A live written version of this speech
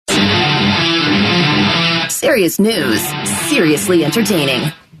Serious news, seriously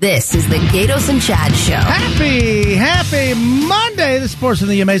entertaining. This is the Gatos and Chad Show. Happy Monday. This portion of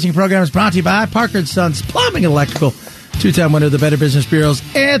the amazing program is brought to you by Parker & Sons Plumbing and Electrical. Two-time winner of the Better Business Bureau's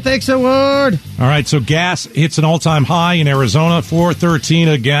Ethics Award. All right, so gas hits an all-time high in Arizona,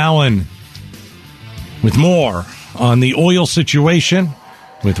 $4.13 a gallon. With more on the oil situation,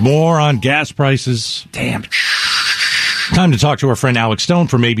 with more on gas prices. Damn. Time to talk to our friend Alex Stone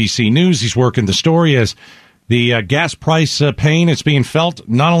from ABC News. He's working the story as the gas price pain is being felt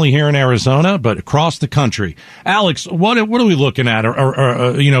not only here in Arizona, but across the country. Alex, what are we looking at?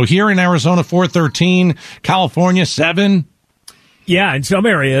 Here in Arizona, $4.13, California, $7. Yeah, in some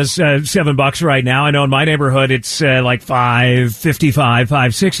areas, $7 right now. I know in my neighborhood it's like $5.55,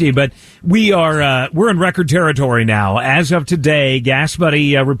 $5.60, but we're in record territory now. As of today, Gas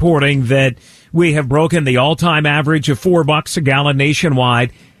Buddy reporting that we have broken the all-time average of $4 a gallon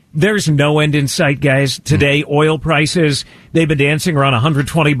nationwide. There's no end in sight, guys. Today, oil prices, they've been dancing around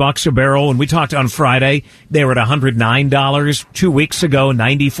 $120 a barrel. And we talked on Friday, they were at $109. 2 weeks ago,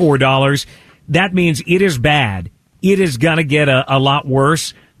 $94. That means it is bad. It is going to get a lot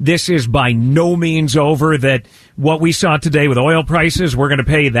worse. This is by no means over. That what we saw today with oil prices, we're going to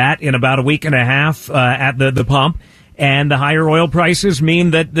pay that in about a week and a half at the pump. And the higher oil prices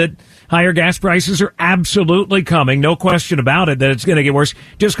mean that higher gas prices are absolutely coming. No question about it that it's going to get worse.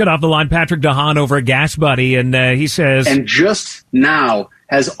 Just got off the line Patrick DeHaan over at Gas Buddy, and he says... And just now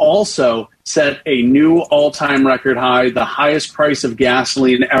has also set a new all-time record high, the highest price of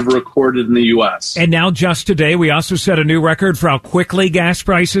gasoline ever recorded in the U.S. And now just today, we also set a new record for how quickly gas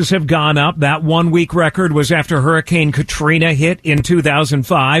prices have gone up. That 1 week record was after Hurricane Katrina hit in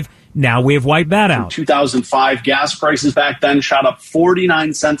 2005. Now we have wiped that out. In 2005, gas prices back then shot up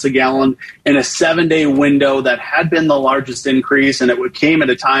 49 cents a gallon in a 7-day window. That had been the largest increase, and it came at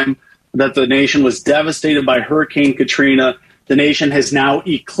a time that the nation was devastated by Hurricane Katrina. The nation has now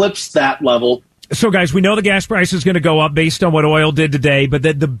eclipsed that level. So, guys, we know the gas price is going to go up based on what oil did today, but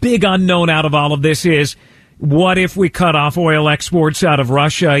the big unknown out of all of this is, what if we cut off oil exports out of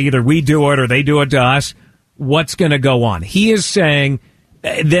Russia? Either we do it or they do it to us. What's going to go on? He is saying...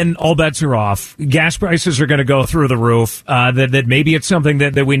 then all bets are off. Gas prices are going to go through the roof. That maybe it's something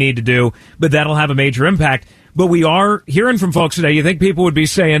that we need to do, but that'll have a major impact. But we are hearing from folks today. You think people would be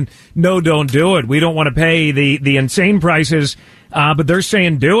saying, no, don't do it. We don't want to pay the insane prices. But they're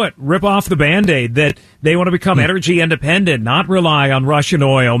saying, do it. Rip off the Band-Aid. That they want to become energy independent, not rely on Russian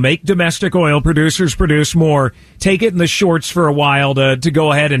oil. Make domestic oil producers produce more. Take it in the shorts for a while to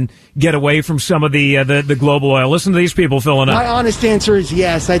go ahead and get away from some of the global oil. Listen to these people filling up. My honest answer is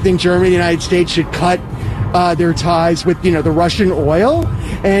yes. I think Germany and the United States should cut their ties with, the Russian oil.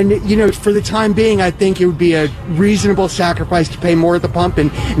 And, for the time being, I think it would be a reasonable sacrifice to pay more at the pump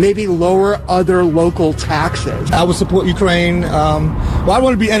and maybe lower other local taxes. I would support Ukraine. I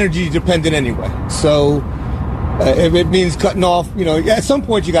want to be energy dependent anyway. So if it means cutting off, at some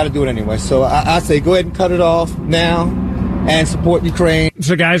point you got to do it anyway. So I say go ahead and cut it off now and support Ukraine.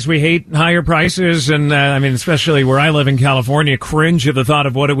 So, guys, we hate higher prices, and especially where I live in California, cringe at the thought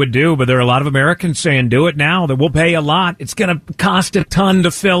of what it would do. But there are a lot of Americans saying, do it now, that we'll pay a lot. It's going to cost a ton to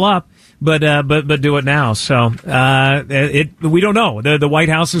fill up, but do it now. So we don't know. The White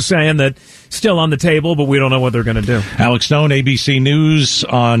House is saying that still on the table, but we don't know what they're going to do. Alex Stone, ABC News,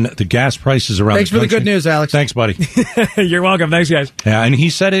 on the gas prices around Thanks the country. for the good news, Alex. Thanks, buddy. You're welcome. Thanks, guys. Yeah, and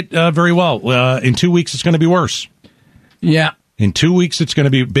he said it very well. In 2 weeks, it's going to be worse. Yeah. In 2 weeks, it's going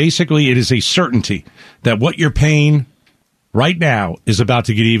to be basically, it is a certainty that what you're paying right now is about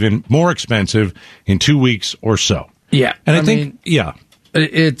to get even more expensive in 2 weeks or so. Yeah. And I think,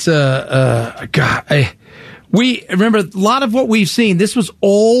 it's, we remember a lot of what we've seen. This was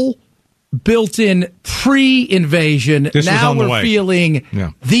all built in pre-invasion. Now we're feeling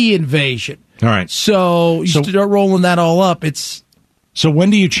the invasion. All right. So you start rolling that all up. So when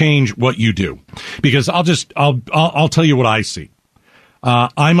do you change what you do? Because I'll tell you what I see.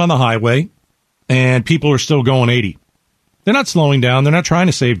 I'm on the highway, and people are still going 80. They're not slowing down. They're not trying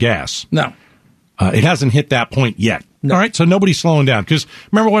to save gas. No. It hasn't hit that point yet. No. All right, so nobody's slowing down. Because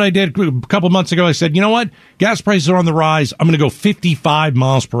remember what I did a couple months ago? I said, you know what? Gas prices are on the rise. I'm going to go 55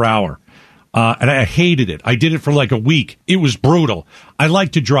 miles per hour. And I hated it. I did it for like a week. It was brutal. I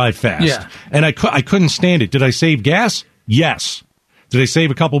like to drive fast. Yeah. And I couldn't stand it. Did I save gas? Yes. Did I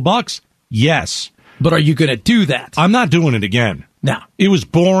save a couple bucks? Yes. But are you going to do that? I'm not doing it again. No. It was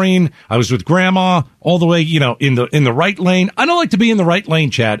boring. I was with Grandma all the way, in the right lane. I don't like to be in the right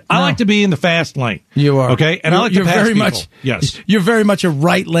lane, Chad. I like to be in the fast lane. You are. Okay? And I like to pass very people. Much, yes. You're very much a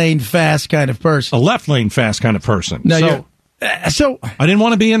right lane fast kind of person. A left lane fast kind of person. No, so I didn't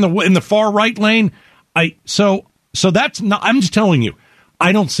want to be in the far right lane. So that's not. I'm just telling you,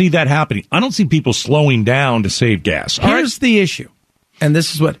 I don't see that happening. I don't see people slowing down to save gas. Here's the issue, and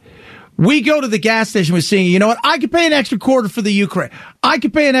this is what we go to the gas station. We're seeing, you know what? I could pay an extra quarter for the Ukraine. I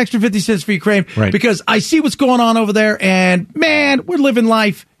could pay an extra 50 cents for Ukraine because I see what's going on over there, and man, we're living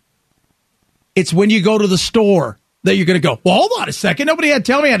life. It's when you go to the store that you're going to go, well, hold on a second. Nobody had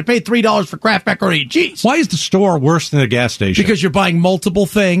to tell me I had to pay $3 for Kraft macaroni and cheese. Why is the store worse than a gas station? Because you're buying multiple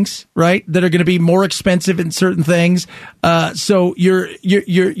things, right, that are going to be more expensive in certain things. So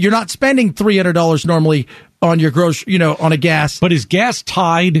you're not spending $300 normally on your on a gas. But is gas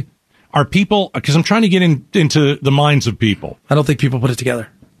tied? Are people? Because I'm trying to get into the minds of people. I don't think people put it together.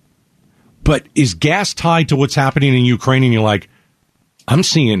 But is gas tied to what's happening in Ukraine? And you're like, I'm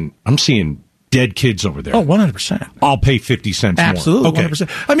seeing dead kids over there. Oh, 100%. I'll pay 50 cents more. Absolutely, okay. 100%.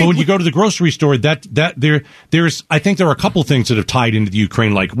 I mean, but when you go to the grocery store, there's I think there are a couple things that have tied into the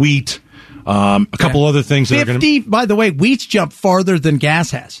Ukraine, like wheat, a couple other things that are going to. By the way, wheat's jumped farther than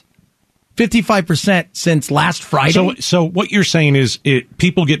gas has. 55% since last Friday. So what you're saying is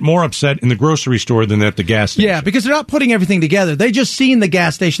people get more upset in the grocery store than at the gas station. Yeah, because they're not putting everything together. They just seen the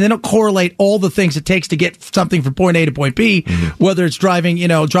gas station. They don't correlate all the things it takes to get something from point A to point B, whether it's driving,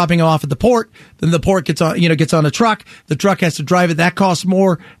 dropping off at the port, then the port gets on a truck. The truck has to drive it. That costs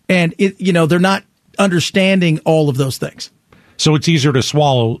more. And they're not understanding all of those things. So it's easier to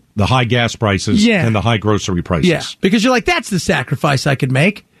swallow the high gas prices than the high grocery prices. Yeah, because you're like, that's the sacrifice I could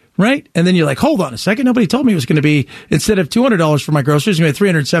make. Right? And then you're like, hold on a second. Nobody told me it was going to be, instead of $200 for my groceries, it's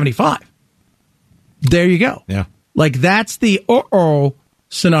going to be $375. There you go. Yeah. Like, that's the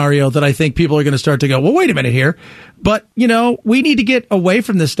scenario that I think people are going to start to go, well, wait a minute here. But, we need to get away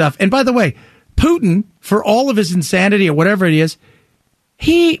from this stuff. And by the way, Putin, for all of his insanity or whatever it is,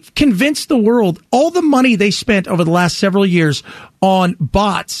 he convinced the world all the money they spent over the last several years on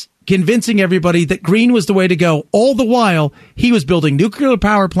bots, convincing everybody that green was the way to go. All the while, he was building nuclear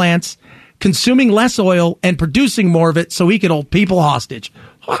power plants, consuming less oil, and producing more of it so he could hold people hostage.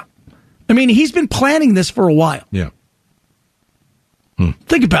 I mean, he's been planning this for a while. Yeah.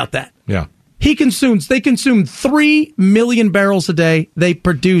 Think about that. Yeah. They consume 3 million barrels a day. They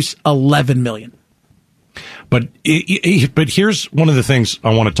produce 11 million. But here's one of the things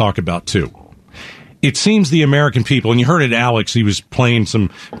I want to talk about, too. It seems the American people, and you heard it, Alex, he was playing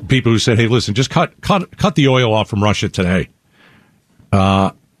some people who said, hey, listen, just cut the oil off from Russia today.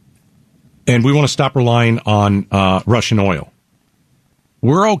 And we want to stop relying on Russian oil.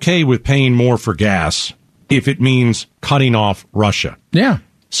 We're okay with paying more for gas if it means cutting off Russia. Yeah.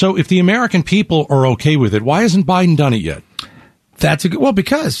 So if the American people are okay with it, why hasn't Biden done it yet?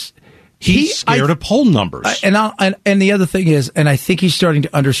 Because he's scared of poll numbers. And the other thing is, and I think he's starting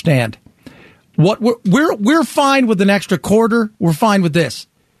to understand, what we're fine with an extra quarter. We're fine with this.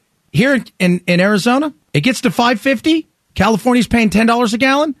 Here in Arizona, it gets to $5.50. California's paying $10 a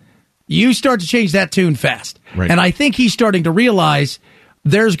gallon. You start to change that tune fast. Right. And I think he's starting to realize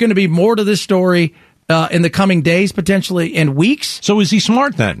there's going to be more to this story in the coming days, potentially in weeks. So is he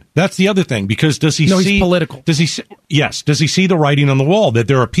smart then? That's the other thing, because does he see... No, he's political. Does he see the writing on the wall that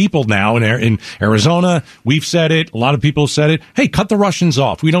there are people now in Arizona, we've said it, a lot of people have said it, hey, cut the Russians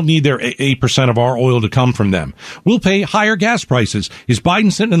off. We don't need their 8% of our oil to come from them. We'll pay higher gas prices. Is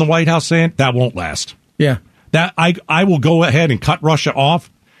Biden sitting in the White House saying, that won't last? Yeah. That I will go ahead and cut Russia off,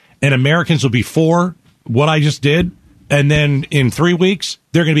 and Americans will be for what I just did, and then in 3 weeks,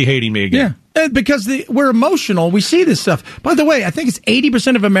 they're going to be hating me again. Yeah. Because we're emotional. We see this stuff. By the way, I think it's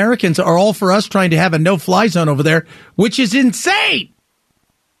 80% of Americans are all for us trying to have a no-fly zone over there, which is insane.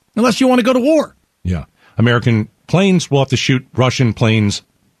 Unless you want to go to war. Yeah. American planes will have to shoot Russian planes.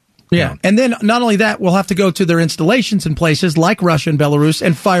 Yeah. Down. And then not only that, we'll have to go to their installations in places like Russia and Belarus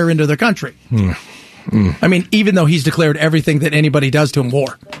and fire into their country. I mean, even though he's declared everything that anybody does to him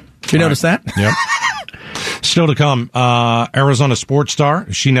war. Did you notice that? Yep. Still to come, Arizona sports star.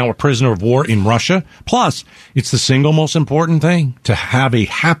 Is she now a prisoner of war in Russia? Plus, it's the single most important thing, to have a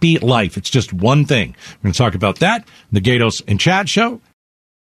happy life. It's just one thing. We're going to talk about that in the Gatos and Chad Show.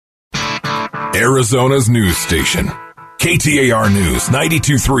 Arizona's news station. KTAR News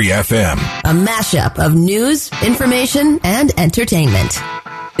 92.3 FM. A mashup of news, information, and entertainment.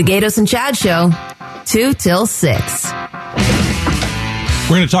 The Gatos and Chad Show, 2 till 6.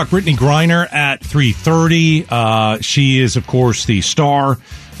 We're going to talk Brittany Griner at 3:30. She is, of course, the star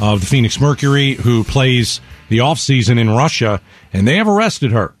of the Phoenix Mercury, who plays the off-season in Russia, and they have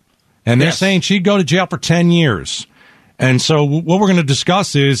arrested her. And they're saying she'd go to jail for 10 years. And so what we're going to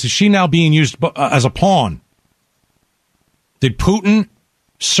discuss is she now being used as a pawn? Did Putin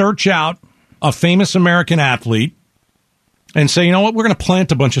search out a famous American athlete and say, you know what, we're going to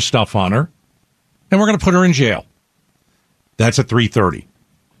plant a bunch of stuff on her, and we're going to put her in jail. That's at 3:30. I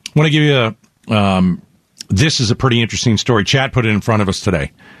want to give you this is a pretty interesting story. Chad put it in front of us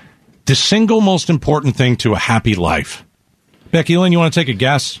today. The single most important thing to a happy life. Becky Lynn, you want to take a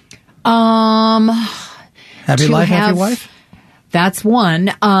guess? Happy life, happy wife? That's one.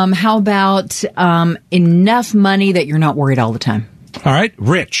 How about enough money that you're not worried all the time? All right,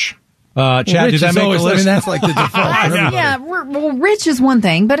 rich. Chad, rich did that make the list? I mean, that's like the default. Yeah, well, rich is one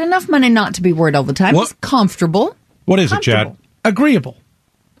thing, but enough money not to be worried all the time. What? It's comfortable. What is it, Chad? Agreeable.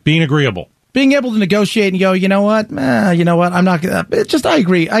 Being agreeable. Being able to negotiate and go, you know what? I'm not going to. I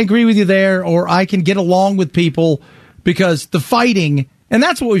agree. I agree with you there, or I can get along with people because the fighting, and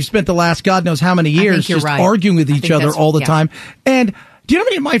that's what we've spent the last God knows how many years just arguing with each other all the time. And do you know how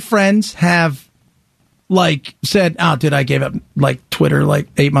many of my friends have said, oh, dude, I gave up Twitter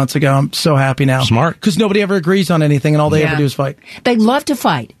 8 months ago. I'm so happy now. Smart. Because nobody ever agrees on anything and all they ever do is fight. They love to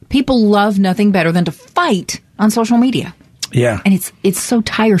fight. People love nothing better than to fight on social media. Yeah. And it's so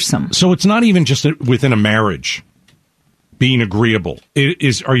tiresome. So it's not even just within a marriage being agreeable.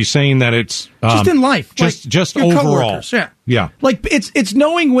 Are you saying that it's just in life? Just your overall. coworkers, yeah. Yeah. It's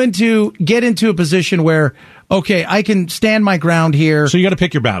knowing when to get into a position where, okay, I can stand my ground here. So you got to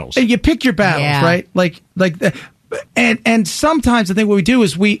pick your battles. You pick your battles, right? And sometimes I think what we do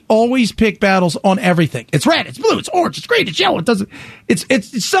is we always pick battles on everything. It's red, it's blue, it's orange, it's green, it's yellow. It doesn't.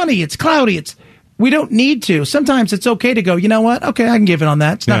 It's sunny, it's cloudy. We don't need to. Sometimes it's okay to go, you know what? Okay, I can give it on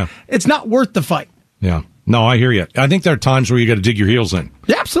that. It's not worth the fight. Yeah. No, I hear you. I think there are times where you got to dig your heels in.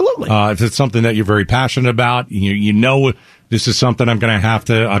 Yeah, absolutely. If it's something that you're very passionate about, you know this is something I've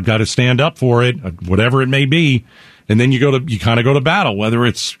got to stand up for it, whatever it may be. And then you kind of go to battle, whether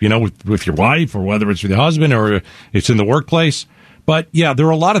it's, with your wife or whether it's with your husband or it's in the workplace. But yeah, there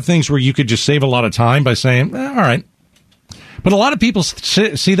are a lot of things where you could just save a lot of time by saying, all right. But a lot of people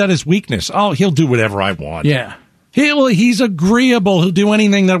see that as weakness. Oh, he'll do whatever I want. Yeah. He's agreeable. He'll do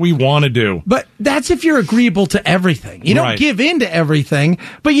anything that we want to do. But that's if you're agreeable to everything. You don't give in to everything,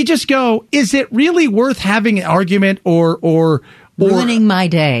 but you just go, is it really worth having an argument or ruining my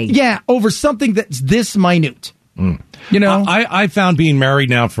day? Yeah, over something that's this minute. Mm. I found being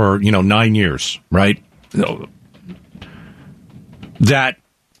married now for, 9 years, right? That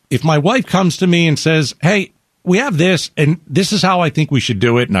if my wife comes to me and says, hey, we have this, and this is how I think we should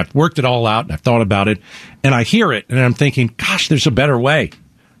do it, and I've worked it all out, and I've thought about it, and I hear it, and I'm thinking, gosh, there's a better way.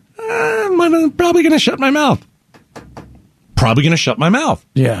 I'm probably going to shut my mouth.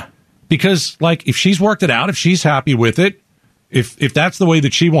 Yeah. Because, if she's worked it out, if she's happy with it, if that's the way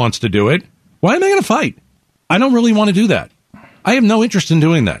that she wants to do it, why am I going to fight? I don't really want to do that. I have no interest in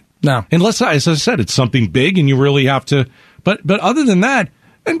doing that. No. Unless, as I said, it's something big, and you really have to, but other than that,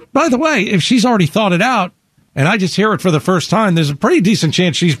 and by the way, if she's already thought it out, and I just hear it for the first time, there's a pretty decent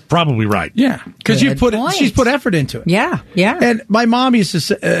chance she's probably right. Yeah, because she's put effort into it. Yeah. And my mom used to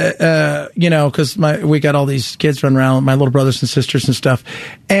say, because we got all these kids running around, my little brothers and sisters and stuff,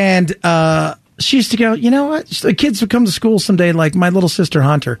 and she used to go, you know what? The kids would come to school someday, like my little sister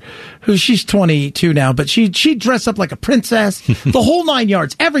Hunter, she's 22 now, but she'd dress up like a princess, the whole 9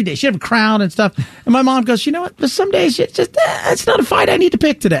 yards, every day. She'd have a crown and stuff. And my mom goes, you know what? But some days it's not a fight I need to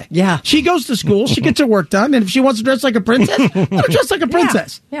pick today. Yeah. She goes to school, she gets her work done, and if she wants to dress like a princess, let her dress like a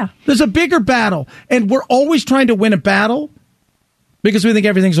princess. Yeah. There's a bigger battle, and we're always trying to win a battle because we think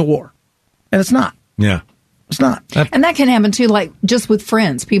everything's a war. And it's not. Yeah. It's not. And that can happen too, just with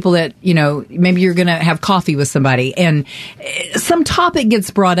friends, people that, maybe you're going to have coffee with somebody and some topic gets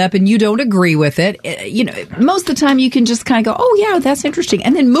brought up and you don't agree with it. Most of the time you can just kind of go, oh, yeah, that's interesting.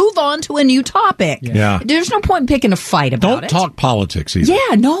 And then move on to a new topic. Yeah. There's no point in picking a fight about it. Don't talk politics either.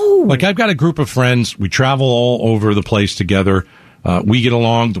 Yeah, no. I've got a group of friends. We travel all over the place together. We get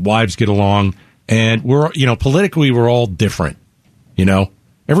along. The wives get along. And we're, politically, we're all different.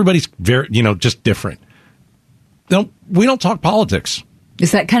 Everybody's very, just different. No, we don't talk politics.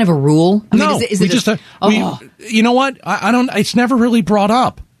 Is that kind of a rule? No, you know what? I don't. It's never really brought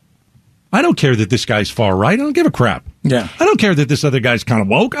up. I don't care that this guy's far right. I don't give a crap. Yeah, I don't care that this other guy's kind of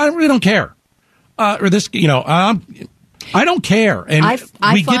woke. I really don't care. Or this, I don't care. And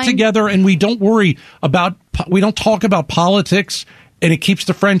we get together and we don't worry about. We don't talk about politics. And it keeps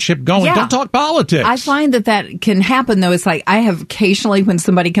the friendship going. Yeah. Don't talk politics. I find that can happen, though. It's like I have occasionally when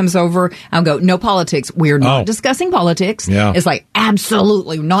somebody comes over, I'll go, no politics. We're not discussing politics. Yeah. It's like,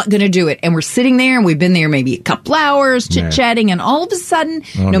 absolutely not going to do it. And we're sitting there and we've been there maybe a couple hours chit-chatting. And all of a sudden,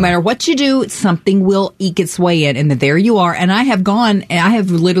 no matter what you do, something will eke its way in. And there you are. And I have gone and I have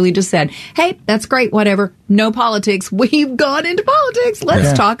literally just said, hey, that's great. Whatever. No politics. We've gone into politics.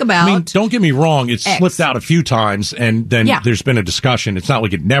 Let's talk about. Don't get me wrong. It's slipped out a few times and then there's been a discussion discussion. It's not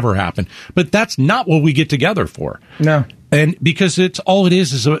like it never happened, but that's not what we get together for. No. And because it's all it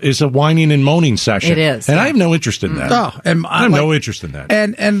is a whining and moaning session. It is. And I have no interest in that. And I have no interest in that.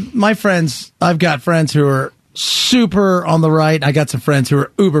 And my friends, I've got friends who are super on the right. I got some friends who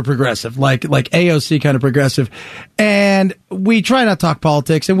are uber progressive, like AOC kind of progressive. And we try not to talk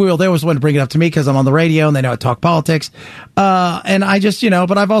politics, and they always want to bring it up to me because I'm on the radio and they know I talk politics. And I just,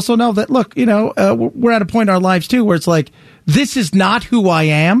 but I've also know that, look, we're at a point in our lives too where it's like, this is not who I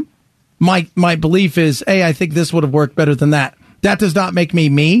am. My belief is, I think this would have worked better than that. That does not make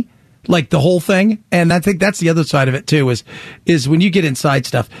me, like the whole thing. And I think that's the other side of it too, is when you get inside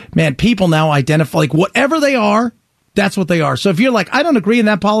stuff, man, people now identify, like whatever they are, that's what they are. So if you're like, I don't agree in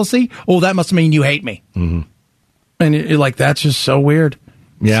that policy, that must mean you hate me. Mm-hmm. And you're like, that's just so weird.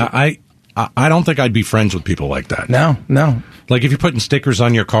 Yeah, I don't think I'd be friends with people like that. No. Like if you're putting stickers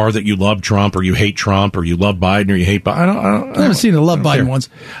on your car that you love Trump or you hate Trump or you love Biden or you hate Biden. I haven't seen the love Biden ones.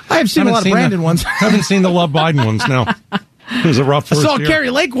 I have seen a lot of Brandon ones. I haven't seen the love Biden ones, no. It was a rough first I saw year.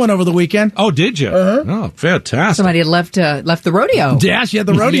 Carrie Lake one over the weekend. Oh, did you? Uh-huh. Oh, fantastic. Somebody had left the rodeo. Yeah, she had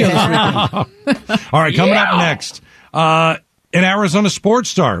the rodeo this weekend. All right, coming up next, an Arizona sports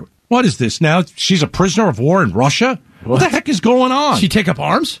star. What is this now? She's a prisoner of war in Russia? What the heck is going on? She take up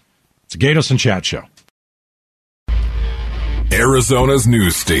arms? It's a Gatos and Chat show. Arizona's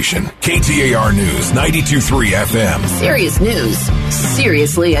news station, KTAR News, 92.3 FM. Serious news,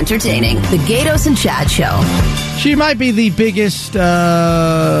 seriously entertaining. The Gatos and Chad Show. She might be the biggest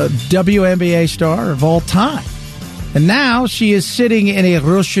WNBA star of all time. And now she is sitting in a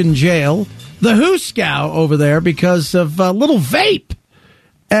Russian jail, the Huskow over there, because of a little vape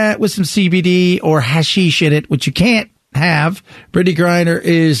with some CBD or hashish in it, which you can't have. Brittany Griner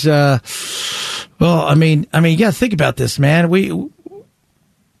is... you got to think about this, man.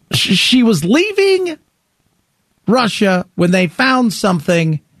 She was leaving Russia when they found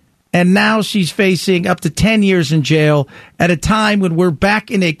something, and now she's facing up to 10 years in jail at a time when we're back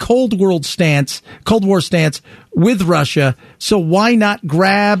in a Cold War stance with Russia. So why not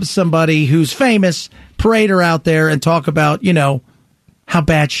grab somebody who's famous, parade her out there, and talk about, how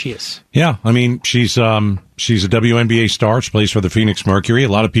bad she is? Yeah, she's a WNBA star. She plays for the Phoenix Mercury. A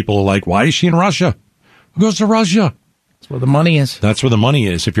lot of people are like, why is she in Russia? Who goes to Russia? That's where the money is. That's where the money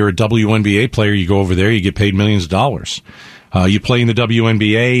is. If you're a WNBA player, you go over there, you get paid millions of dollars. You play in the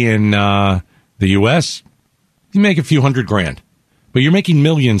WNBA in the U.S., you make a few $100,000. But you're making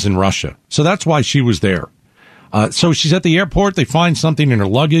millions in Russia. So that's why she was there. So she's at the airport. They find something in her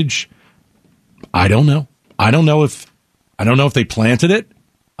luggage. I don't know. I don't know if they planted it.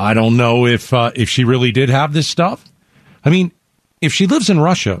 I don't know if she really did have this stuff. If she lives in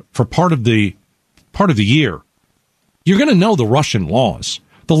Russia for part of the year, you're going to know the Russian laws.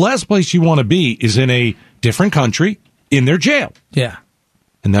 The last place you want to be is in a different country in their jail. Yeah.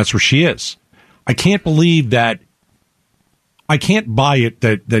 And that's where she is. I can't believe that. I can't buy it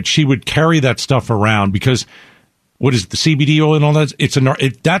that she would carry that stuff around because what is it, the CBD oil and all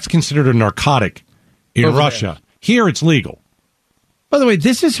that? That's considered a narcotic in over Russia. there. Here it's legal. By the way,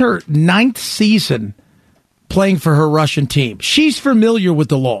 this is her 9th season playing for her Russian team. She's familiar with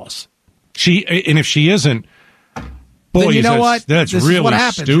the laws. And if she isn't, boy, then you know what? That's this really is what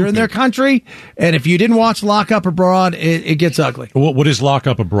happens. stupid. You're in their country, and if you didn't watch Lock Up Abroad, it gets ugly. What is Lock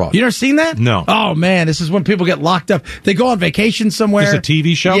Up Abroad? You never seen that? No. Oh, man, this is when people get locked up. They go on vacation somewhere. It's a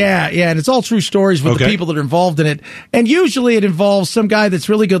TV show? Yeah, and it's all true stories with the people that are involved in it. And usually it involves some guy that's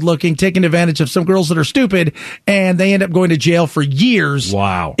really good looking taking advantage of some girls that are stupid, and they end up going to jail for years.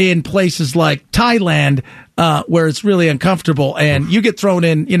 Wow. In places like Thailand, where it's really uncomfortable, and you get thrown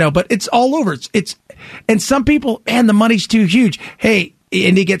in, but it's all over. And some people, man, the money's too huge. Hey,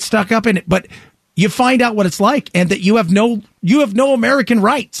 and you get stuck up in it, but you find out what it's like, and that you have no American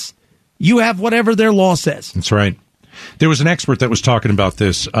rights. You have whatever their law says. That's right. There was an expert that was talking about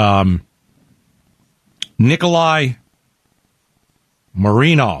this. Nikolai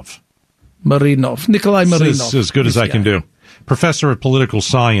Marinov. Nikolai Marinov. This is as good as I can do. Professor of political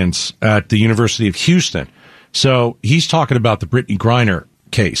science at the University of Houston. So he's talking about the Brittany Griner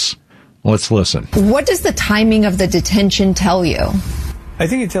case. Let's listen. What does the timing of the detention tell you? I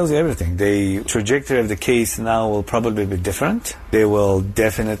think it tells you everything. The trajectory of the case now will probably be different. They will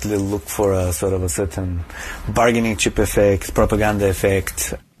definitely look for a sort of a certain bargaining chip effect, propaganda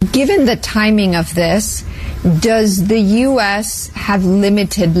effect. Given the timing of this, does the U.S. have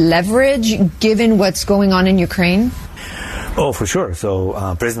limited leverage given what's going on in Ukraine? Oh, for sure.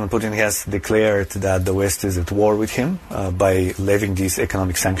 So President Putin has declared that the West is at war with him by levying these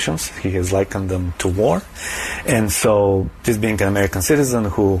economic sanctions. He has likened them to war. And so this being an American citizen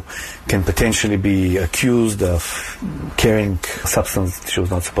who can potentially be accused of carrying substance she was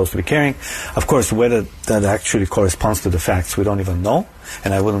not supposed to be carrying, of course, whether that actually corresponds to the facts, we don't even know.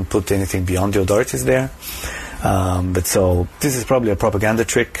 And I wouldn't put anything beyond the authorities there. But so this is probably a propaganda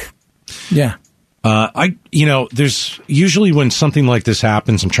trick. Yeah. There's usually when something like this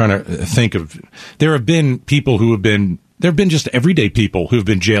happens, I'm trying to think of, there have been people who have been, there have been just everyday people who have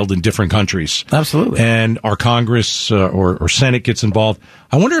been jailed in different countries. Absolutely. And our Congress or Senate gets involved.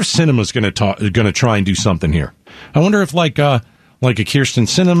 I wonder if Sinema's going to try and do something here. I wonder if like a Kirsten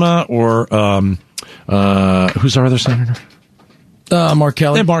Sinema or, who's our other senator? Mark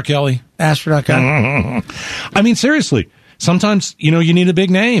Kelly. Yeah, Mark Kelly. Astronaut guy. I mean, seriously. Sometimes, you need a big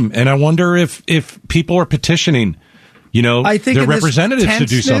name, and I wonder if people are petitioning, I think their representatives to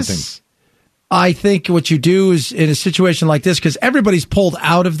do something. I think what you do is in a situation like this, because everybody's pulled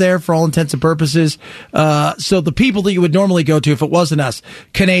out of there for all intents and purposes. So the people that you would normally go to if it wasn't us,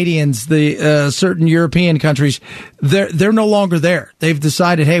 Canadians, the certain European countries, they're no longer there. They've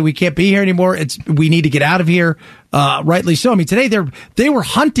decided, hey, we can't be here anymore. We need to get out of here. Rightly so. I mean, today they were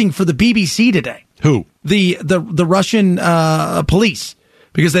hunting for the BBC today. Who? The Russian police,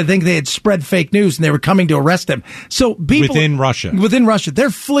 because they think they had spread fake news and they were coming to arrest them. So people within Russia,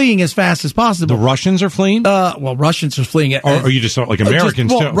 they're fleeing as fast as possible. The Russians are fleeing. Well, Russians are fleeing. Or are you just like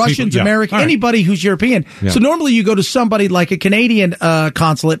Americans? Russians, American, right. Anybody who's European. Yeah. So normally you go to somebody like a Canadian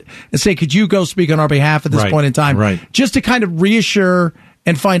consulate and say, "Could you go speak on our behalf at this point in time?" Right. Just to kind of reassure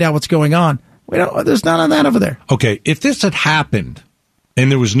and find out what's going on. There's none of that over there. Okay, if this had happened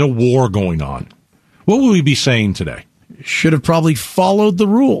and there was no war going on, what would we be saying today? Should have probably followed the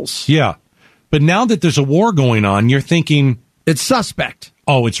rules. Yeah. But now that there's a war going on, you're thinking... It's suspect.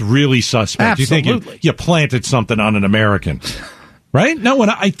 Oh, it's really suspect. Absolutely. You're thinking you planted something on an American. Right? No,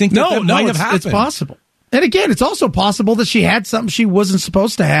 and I think that might have happened. It's possible. And again, it's also possible that she had something she wasn't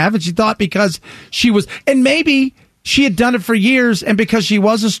supposed to have, and she thought because she was... And maybe... She had done it for years, and because she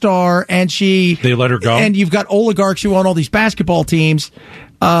was a star, and they let her go. And you've got oligarchs who own all these basketball teams,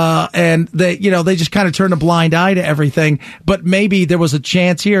 and they just kind of turn a blind eye to everything. But maybe there was a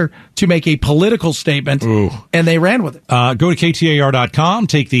chance here to make a political statement, and they ran with it. Go to KTAR.com,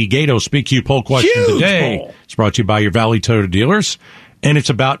 take the Gato Speak QU poll question today. Poll. It's brought to you by your Valley Toyota dealers, and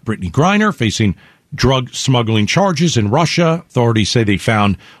it's about Brittany Griner facing drug smuggling charges in Russia. Authorities say they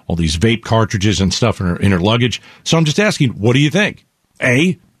found all these vape cartridges and stuff in her luggage. So I'm just asking, what do you think?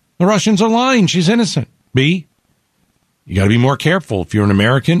 A, the Russians are lying. She's innocent. B, you got to be more careful if you're an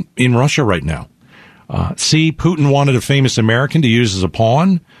American in Russia right now. C, Putin wanted a famous American to use as a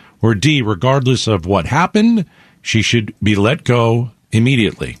pawn. Or D, regardless of what happened, she should be let go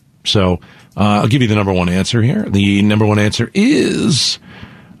immediately. So I'll give you the number one answer here. The number one answer is...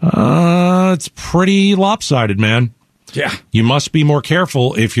 it's pretty lopsided, man. Yeah. You must be more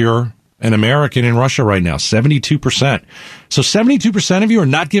careful if you're an American in Russia right now. 72%. So 72% of you are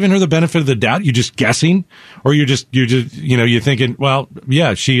not giving her the benefit of the doubt. You're just guessing, or you're thinking, well,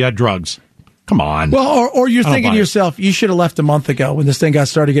 yeah, she had drugs. Come on. Well, or you're thinking to yourself, you should have left a month ago when this thing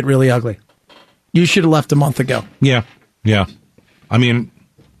started to get really ugly. You should have left a month ago. Yeah. Yeah. I mean,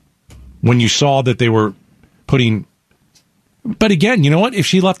 when you saw that they were putting... But again, you know what? If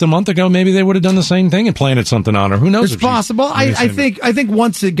she left a month ago, maybe they would have done the same thing and planted something on her. Who knows? It's possible. I think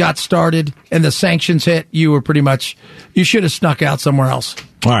once it got started and the sanctions hit, you should have snuck out somewhere else.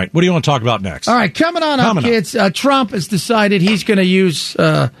 All right. What do you want to talk about next? All right. Coming up, kids. Trump has decided he's going to use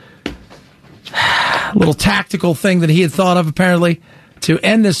a little tactical thing that he had thought of, apparently, to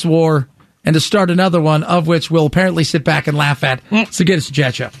end this war and to start another one, of which we'll apparently sit back and laugh at. So get us a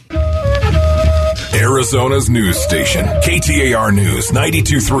chat show. Arizona's news station, KTAR News,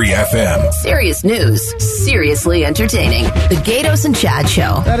 92.3 FM. Serious news, seriously entertaining. The Gatos and Chad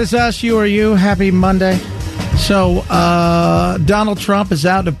Show. That is us, you or you. Happy Monday. So, Donald Trump is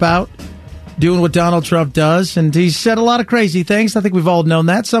out and about doing what Donald Trump does, and he's said a lot of crazy things. I think we've all known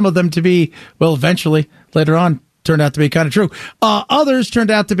that. Some of them to be, well, eventually, later on, turned out to be kind of true. Others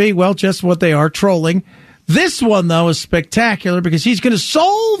turned out to be, well, just what they are, trolling. This one, though, is spectacular because he's going to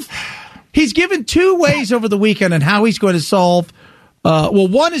solve... He's given two ways over the weekend on how he's going to solve.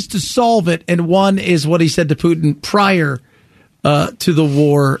 One is to solve it, and one is what he said to Putin prior to the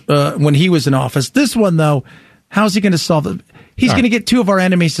war when he was in office. This one, though, how is he going to solve it? He's going to get two of our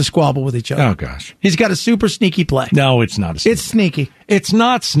enemies to squabble with each other. Oh, gosh. He's got a super sneaky play. No, it's not. It's sneaky. It's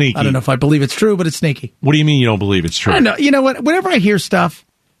not sneaky. I don't know if I believe it's true, but it's sneaky. What do you mean you don't believe it's true? I don't know. You know what? Whenever I hear stuff,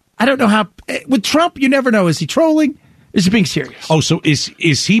 I don't know how. With Trump, you never know. Is he trolling? Is he being serious? Oh, so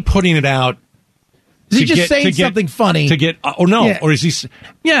is he putting it out? Is he just saying something funny to get? Oh no, yeah. Or is he?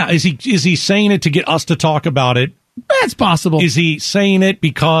 Yeah, is he saying it to get us to talk about it? That's possible. Is he saying it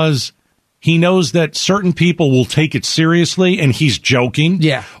because he knows that certain people will take it seriously and he's joking?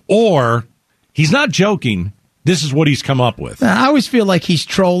 Yeah. Or he's not joking. This is what he's come up with. I always feel like he's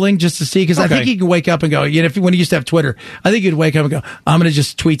trolling just to see, because I think he can wake up and go, when he used to have Twitter, I think he'd wake up and go, I'm going to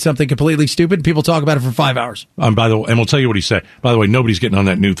just tweet something completely stupid, and people talk about it for 5 hours. By the way, and we'll tell you what he said. By the way, nobody's getting on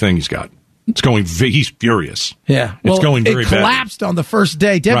that new thing he's got. It's going. He's furious. Yeah, it's going very bad. It collapsed on the first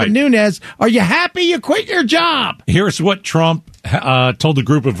day. Devin Nunes, are you happy you quit your job? Here's what Trump told the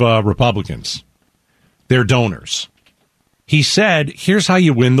group of Republicans, their donors. He said, "Here's how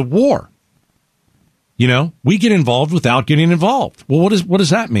you win the war. We get involved without getting involved." Well, what does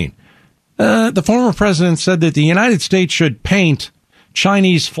that mean? The former president said that the United States should paint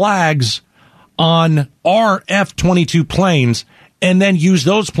Chinese flags on our F-22 planes and then use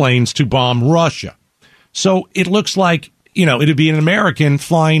those planes to bomb Russia. So it looks like, it'd be an American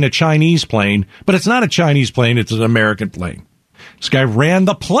flying a Chinese plane, but it's not a Chinese plane, it's an American plane. This guy ran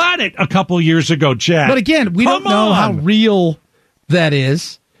the planet a couple years ago, Chad. But again, we don't know how real that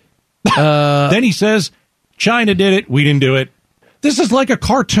is. Then he says, China did it, we didn't do it. This is like a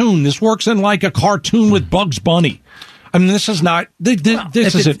cartoon. This works in like a cartoon with Bugs Bunny. I mean, this is not...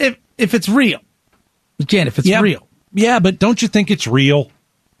 If it's real. Again, if it's real. Yeah, but don't you think it's real?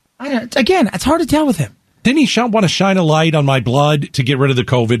 Again, it's hard to tell with him. Didn't he want to shine a light on my blood to get rid of the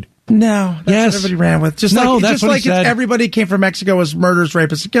COVID? No, that's what everybody ran with. Just like everybody came from Mexico was murderers,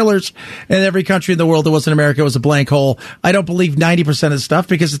 rapists, and killers, and every country in the world that wasn't America was a blank hole. I don't believe 90% of the stuff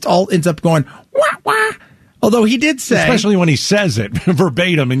because it all ends up going, wah, wah. Although he did say... Especially when he says it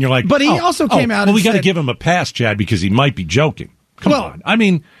verbatim, and you're like... But he also came out and we got to give him a pass, Chad, because he might be joking. Come on. I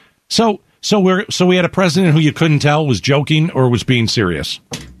mean, so we had a president who you couldn't tell was joking or was being serious.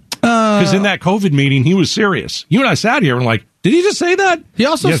 Because in that COVID meeting, he was serious. You and I sat here and like, did he just say that? He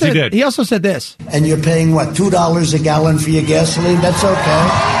also yes, said, he did. He also said this. And you're paying, what, $2 a gallon for your gasoline? That's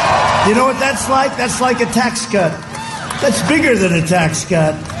okay. You know what that's like? That's like a tax cut. That's bigger than a tax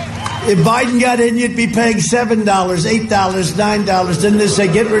cut. If Biden got in, you'd be paying $7, $8, $9. Then they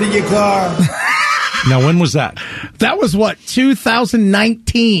say, get rid of your car. Now, when was that? That was,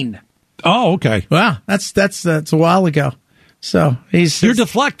 2019. Oh, okay. Wow, that's a while ago. So you're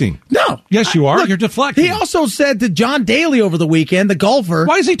deflecting. No. Yes, you are. Look, you're deflecting. He also said to John Daly over the weekend, the golfer.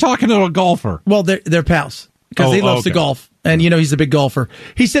 Why is he talking to a golfer? Well, they're pals because he loves to golf. And, he's a big golfer.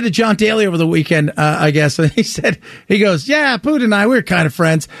 He said to John Daly over the weekend, I guess, and he goes, yeah, Putin and I, we're kind of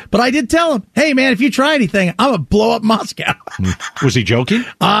friends. But I did tell him, hey, man, if you try anything, I'm going to blow up Moscow. Was he joking?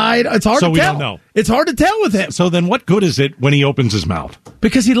 It's hard to tell. So we don't know. It's hard to tell with him. So then what good is it when he opens his mouth?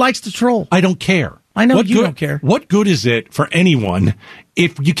 Because he likes to troll. I don't care. I know you don't care. What good is it for anyone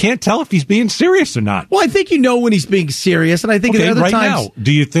if you can't tell if he's being serious or not? Well, I think when he's being serious, and I think at other times... Now,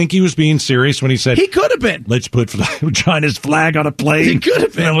 do you think he was being serious when he said... He could have been. Let's put China's flag on a plane. He could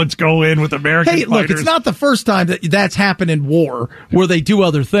have been. And let's go in with American fighters. Look, it's not the first time that's happened in war where they do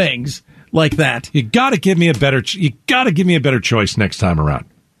other things like that. You got to give me a better choice next time around.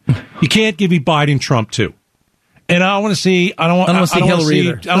 You can't give me Biden, Trump too. And I don't want to see. I don't want to see Hillary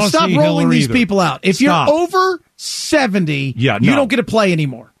either. Stop rolling these people out. If you're over 70, you don't get to play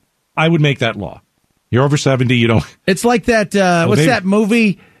anymore. I would make that law. You're over 70, you don't. It's like that. That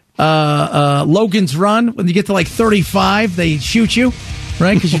movie? Logan's Run. When you get to like 35, they shoot you,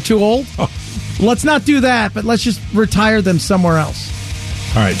 right? Because you're too old. Let's not do that. But let's just retire them somewhere else.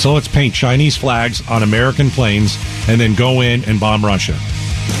 All right. So let's paint Chinese flags on American planes and then go in and bomb Russia.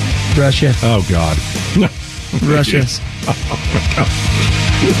 Russia. Oh God. Russia.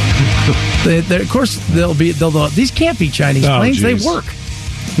 Of course, these can't be Chinese planes. Geez. They work.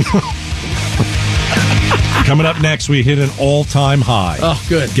 Coming up next, we hit an all-time high. Oh,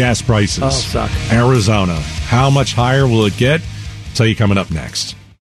 good. Gas prices. Oh, suck. Arizona. How much higher will it get? I'll tell you coming up next.